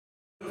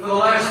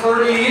last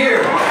 30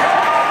 years.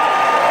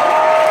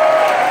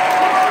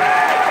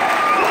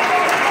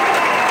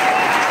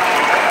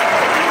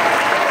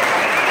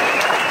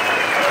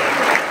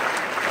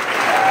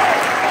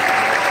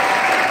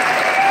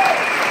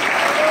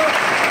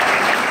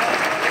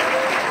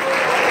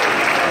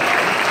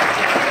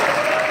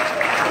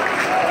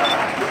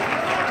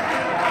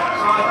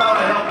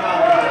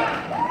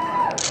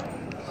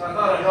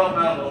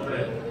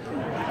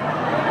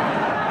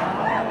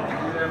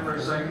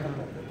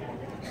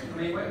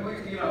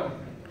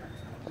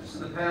 Just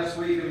in the past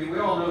week, we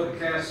all know the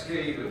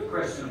cascade of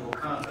questionable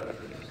conduct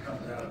that just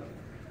comes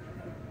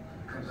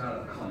out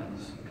of the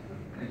Clintons.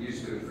 And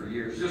used to it for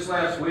years. Just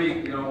last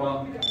week,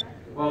 while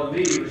the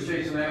media was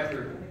chasing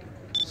after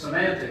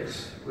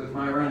semantics with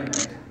my running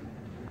mate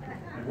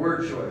and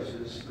word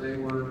choices, they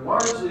were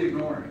largely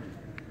ignoring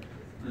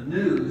the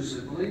news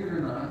that, believe it or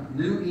not,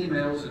 new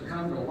emails had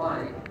come to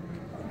light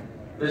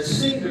that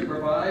seem to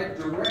provide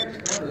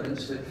direct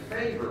evidence that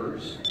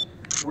favors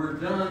were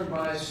done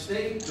by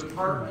State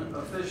Department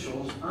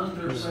officials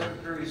under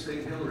Secretary of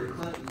State Hillary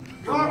Clinton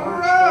to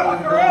March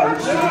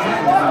donors to the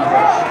Clinton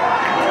Foundation.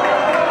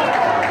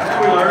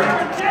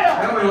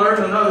 Then we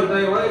learned another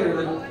day later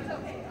that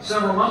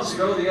several months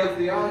ago the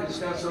FBI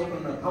discussed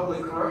opening a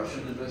public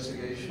corruption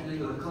investigation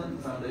into the Clinton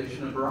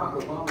Foundation, and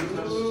Barack Obama's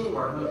Justice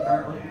Department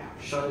apparently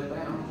shut it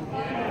down.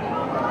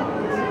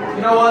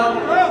 You know what?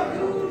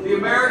 The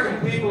American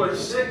people are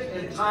sick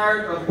and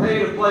tired of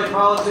pay-to-play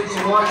politics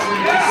in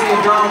Washington, D.C.,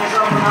 and Donald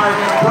Trump and I are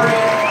going to bring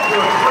it to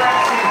a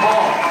crashing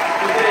halt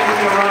the day we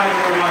arrive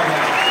at the White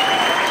House.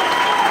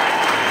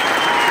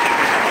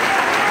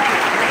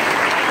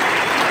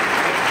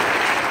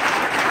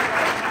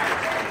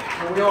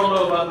 Well, we all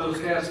know about those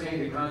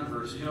cascading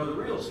controversies. The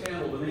real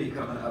scandal to me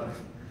coming out of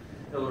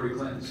Hillary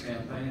Clinton's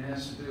campaign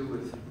has to do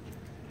with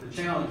the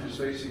challenges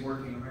facing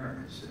working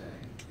Americans today.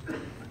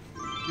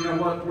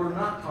 What we're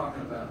not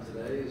talking about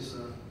today is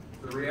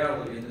the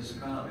reality in this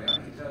economy. I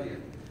can tell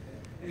you,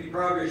 any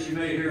progress you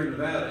made here in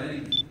Nevada,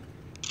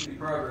 any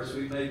progress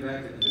we've made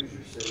back in the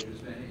Hoosier State has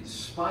been in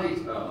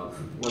spite of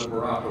what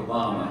Barack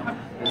Obama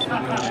has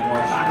been doing in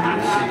Washington,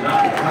 D.C.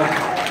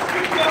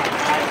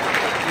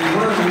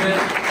 We're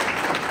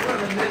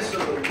in the midst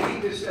of the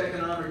weakest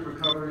economic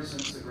recovery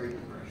since the Great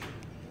Depression.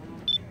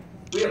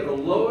 We have the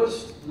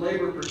lowest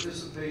labor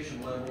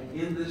participation level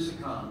in this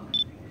economy.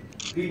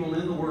 People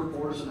in the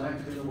workforce and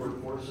active in the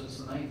workforce since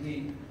the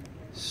 1970s.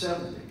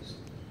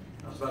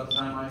 That was about the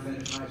time I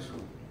finished high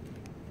school.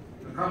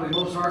 And probably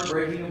most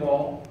heartbreaking of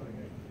all,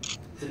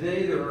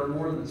 today there are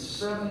more than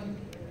 7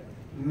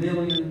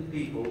 million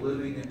people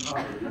living in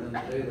poverty than the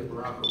day that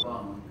Barack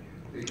Obama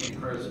became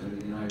president of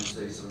the United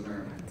States of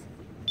America.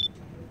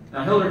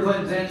 Now, Hillary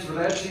Clinton's answer for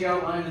that, she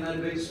outlined in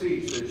that big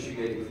speech that she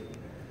gave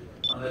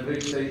on that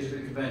big stage of the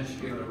convention,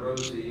 giving a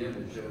rosy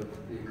image of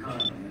the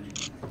economy.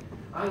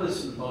 I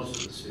listened to most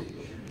of the speech.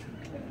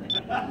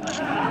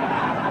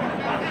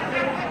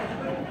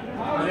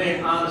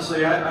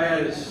 Honestly, I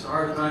had as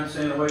hard a time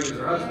staying awake as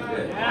her husband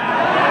did. I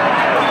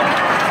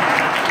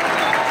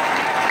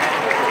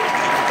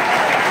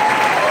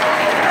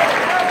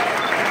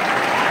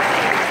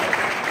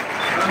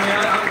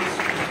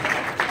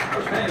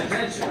was paying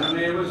attention.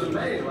 It was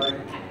amazing.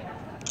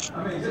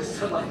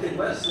 Just like in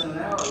less than an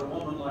hour, a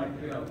woman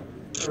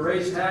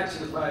raise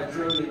taxes by $1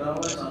 trillion on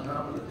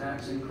top of the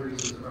tax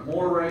increases,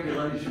 more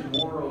regulation,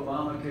 more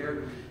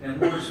Obamacare, and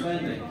more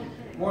spending.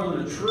 More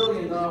than $1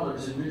 trillion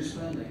in new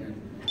spending. And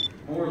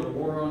more of the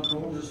war on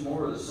coal, just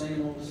more of the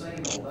same old,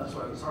 same old. That's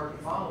why it was hard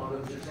to follow. There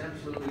was just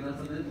absolutely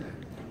nothing in there.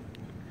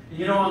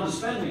 And on the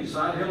spending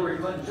side, Hillary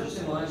Clinton, just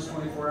in the last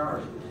 24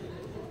 hours,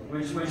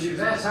 when she was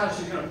asked how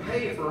she's going to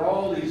pay for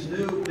all these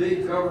new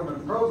big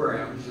government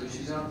programs that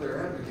she's out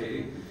there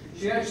advocating,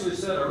 she actually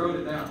said, I wrote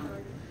it down,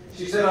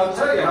 she said, I'll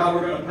tell you how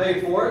we're going to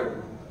pay for it.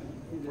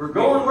 We're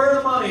going where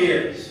the money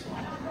is.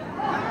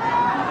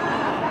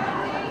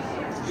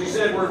 She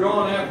said, we're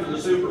going after the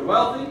super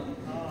wealthy.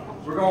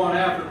 We're going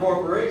after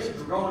corporations.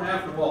 We're going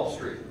after Wall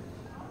Street.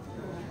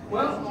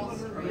 Well,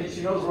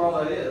 she knows where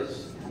all that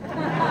is.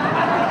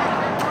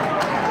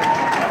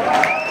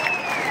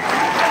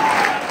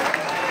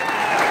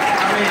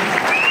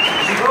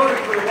 She voted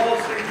for the Wall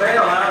Street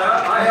bailout.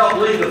 I helped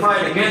lead the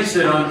fight against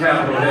it on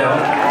Capitol Hill.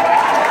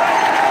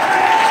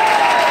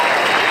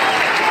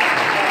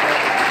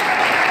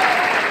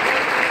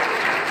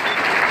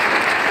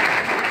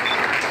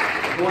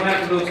 Going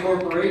after those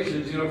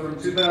corporations, from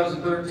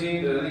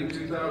 2013 to I think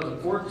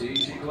 2014,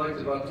 she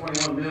collected about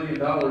 $21 million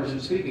in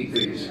speaking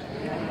fees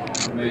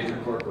from major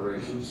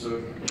corporations,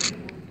 so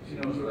she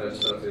knows where that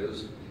stuff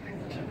is.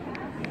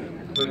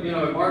 But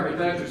Margaret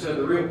Thatcher said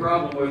the real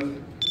problem with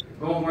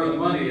going where the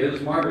money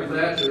is, Margaret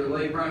Thatcher, the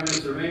late Prime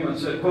Minister of England,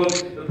 said, quote,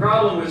 the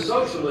problem with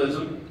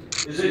socialism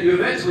is that you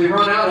eventually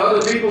run out of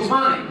other people's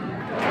money.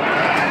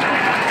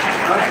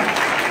 Right?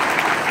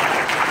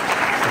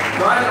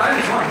 So I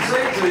just want to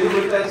say to you,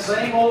 with that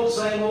same old,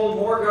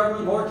 more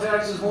government, more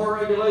taxes, more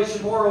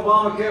regulation, more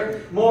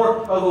Obamacare, more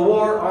of the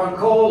war on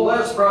coal,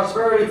 less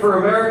prosperity for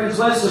Americans,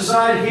 let's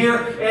decide here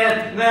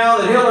and now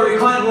that Hillary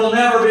Clinton will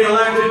never be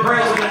elected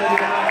president.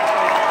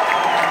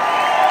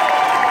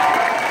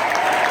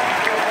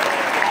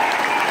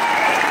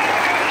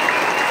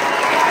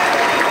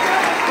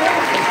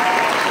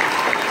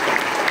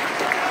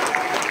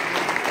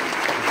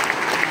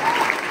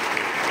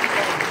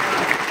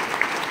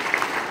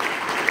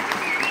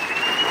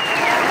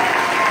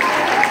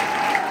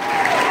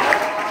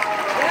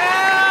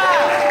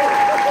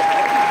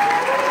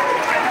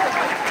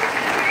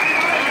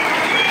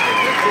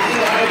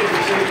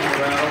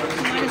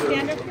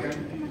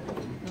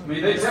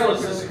 mean, they tell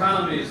us this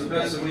economy is the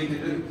best that we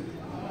can do.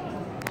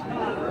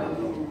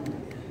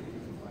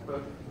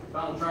 But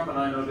Donald Trump and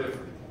I know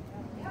different.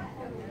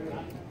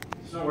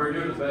 It's nowhere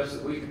near the best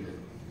that we can do.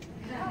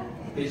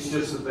 It's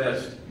just the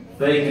best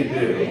they can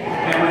do.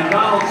 And when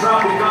Donald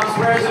Trump becomes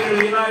president of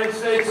the United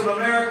States of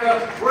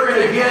America, we're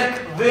going to get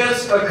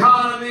this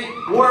economy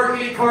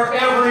working for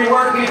every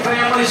working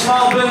family,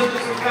 small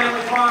business, and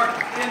family farm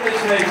in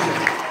this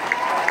nation.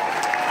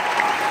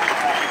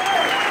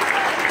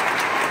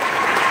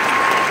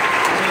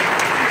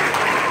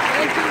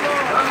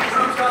 Donald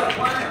Trump's got a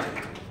plan.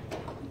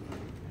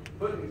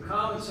 Putting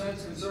common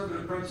sense,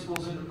 conservative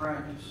principles into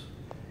practice,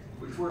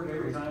 which work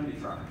every time he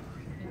tries.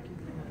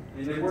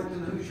 And they worked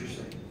in the Hoosier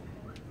State.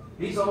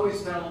 He's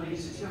always telling me, he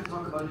says, you got to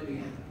talk about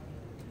Indiana.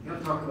 You got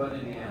to talk about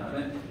Indiana.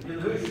 And in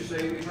the Hoosier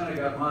State, we kind of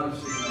got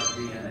modesty in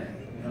our DNA.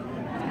 You know?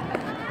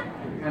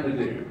 We kind of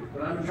do.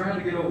 But I'm trying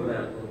to get over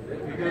that a little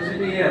bit because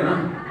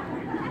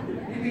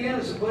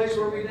Indiana's a place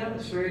where we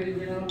demonstrated,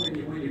 you know,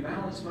 when you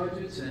balance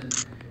budgets and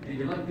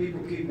you let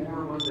people keep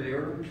more of what they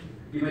earn,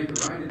 you make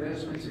the right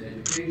investments in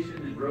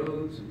education and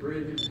roads and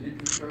bridges and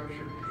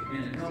infrastructure.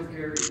 And in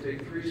healthcare, you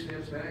take 3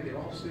 steps back, it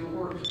all still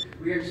works.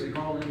 We actually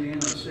call Indiana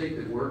a state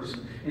that works.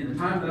 In the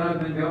time that I've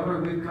been governor,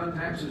 we've cut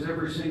taxes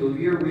every single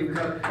year. We've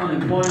cut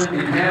unemployment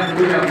in half.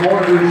 We have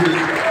more Hoosiers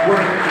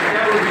working than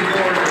ever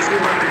before in the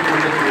 200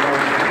 years of our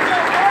state.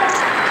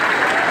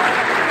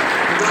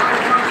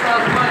 Donald Trump's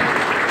got a plan.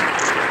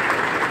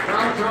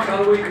 Donald Trump,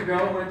 about a week ago,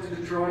 went to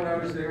Detroit. I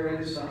was there at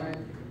his side.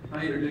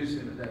 I introduced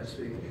him at that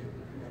speech.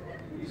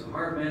 He's a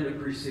hard man to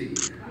precede.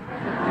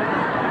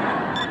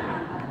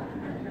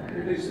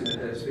 Introduced him at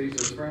that speech. I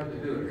was proud to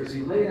do it because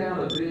he laid out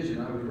a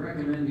vision I would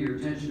recommend to your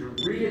attention to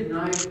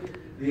reignite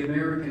the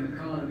American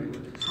economy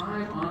with the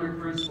time-honored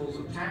principles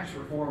of tax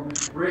reform,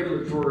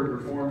 regulatory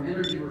reform,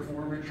 energy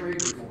reform, and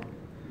trade reform.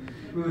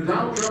 When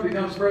Donald Trump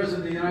becomes president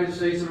of the United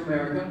States of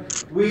America,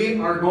 we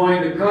are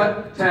going to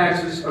cut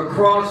taxes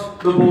across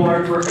the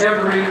board for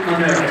every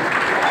American.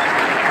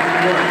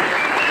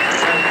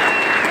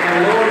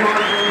 And lower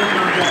marginal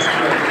income tax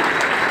rate.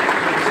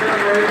 Set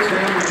rates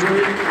down to 3.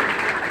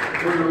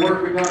 We're going to work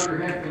with Dr.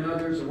 Heck and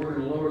others, and we're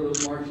going to lower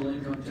those marginal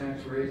income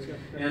tax rates.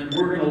 And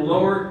we're going to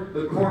lower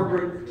the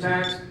corporate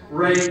tax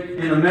rate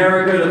in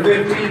America to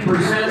 15%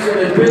 so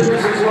that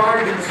businesses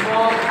large and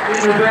small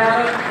in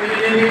Nevada, in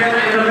Indiana,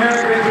 in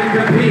America can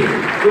compete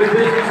with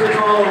businesses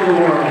all over the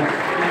world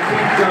and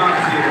keep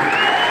jobs here.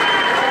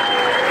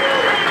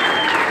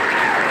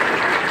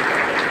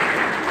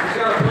 He's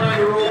got a plan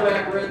to roll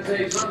back red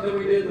tape, something that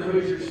we did in the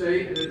Hoosier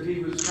State that he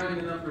was kind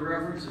enough to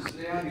reference. As the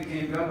day I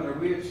became governor,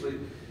 we actually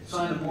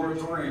signed a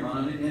moratorium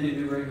on any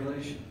new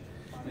regulation.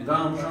 And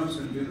Donald Trump's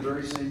going to do the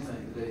very same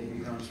thing the day he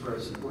becomes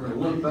president. We're going to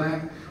look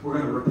back. We're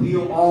going to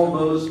repeal all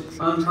those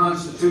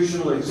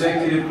unconstitutional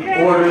executive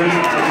orders of the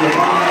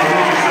Obama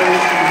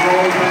administration and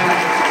roll back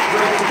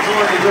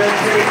regulatory red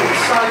tape and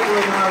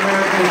stifling our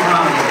American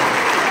economy.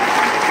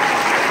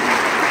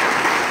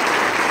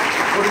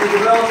 We're going to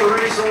develop the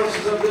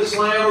resources of this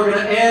land. We're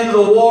going to end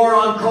the war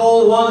on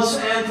coal once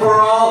and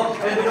for all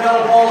and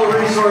develop all the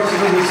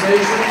resources of this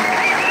nation.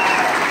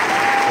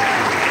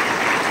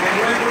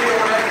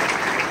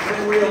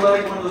 We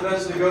elect one of the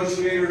best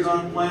negotiators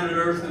on planet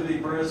Earth to be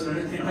president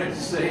of the United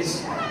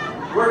States.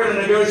 We're going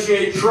to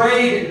negotiate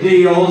trade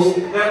deals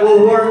that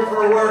will work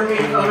for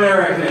working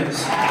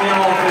Americans in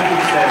all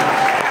 50 states.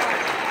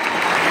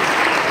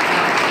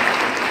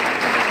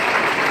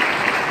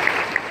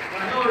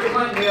 Now, Hillary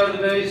Clinton the other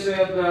day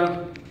said,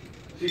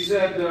 she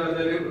said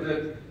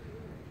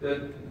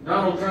that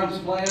Donald Trump's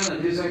plan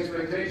and his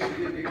expectation to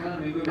get the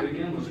economy moving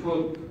again was,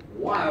 quote,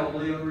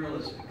 wildly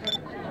unrealistic.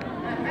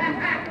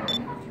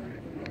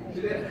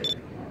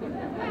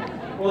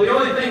 Well, the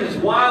only thing that's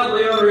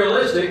wildly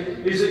unrealistic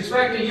is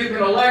expecting you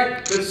can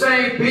elect the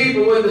same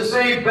people with the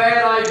same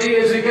bad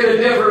ideas and get a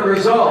different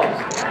result.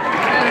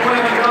 And when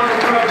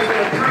Donald Trump is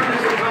going to turn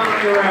this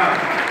economy around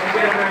and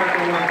get America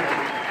working.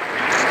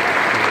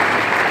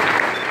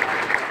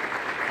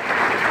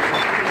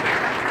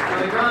 Now,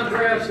 the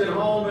contrast at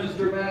home is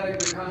dramatic.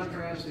 The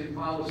contrast in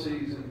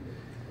policies and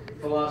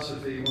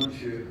philosophy,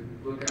 once you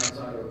look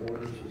outside our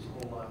borders, is a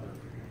whole lot different.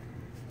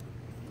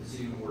 It's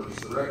even worse.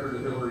 The record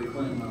of Hillary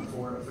Clinton on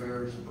foreign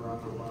affairs and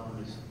Barack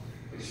Obama is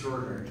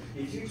extraordinary.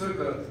 If you took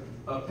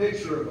a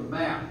picture of a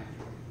map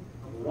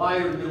of the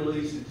wider Middle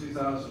East in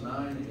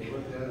 2009 and you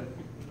looked at it,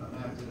 a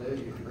map today,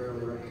 you could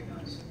barely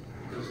recognize it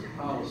because of the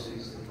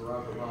policies that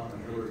Barack Obama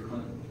and Hillary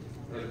Clinton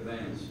have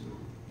advanced.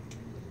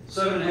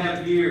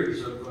 7.5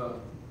 years of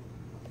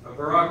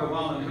Barack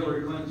Obama and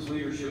Hillary Clinton's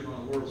leadership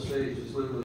on the world stage is literally